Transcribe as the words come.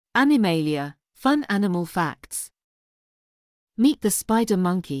Animalia, fun animal facts. Meet the spider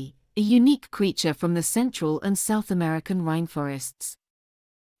monkey, a unique creature from the Central and South American rainforests.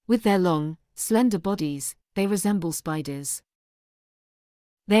 With their long, slender bodies, they resemble spiders.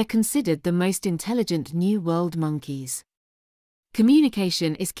 They're considered the most intelligent New World monkeys.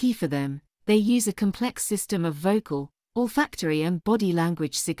 Communication is key for them. They use a complex system of vocal, olfactory and body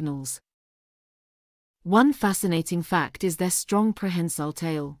language signals. One fascinating fact is their strong prehensile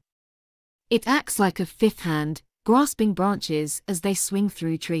tail. It acts like a fifth hand, grasping branches as they swing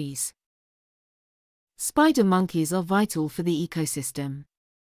through trees. Spider monkeys are vital for the ecosystem.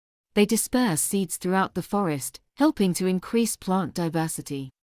 They disperse seeds throughout the forest, helping to increase plant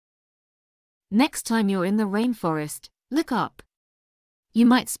diversity. Next time you're in the rainforest, look up. You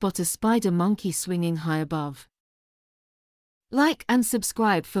might spot a spider monkey swinging high above. Like and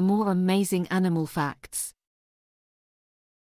subscribe for more amazing animal facts.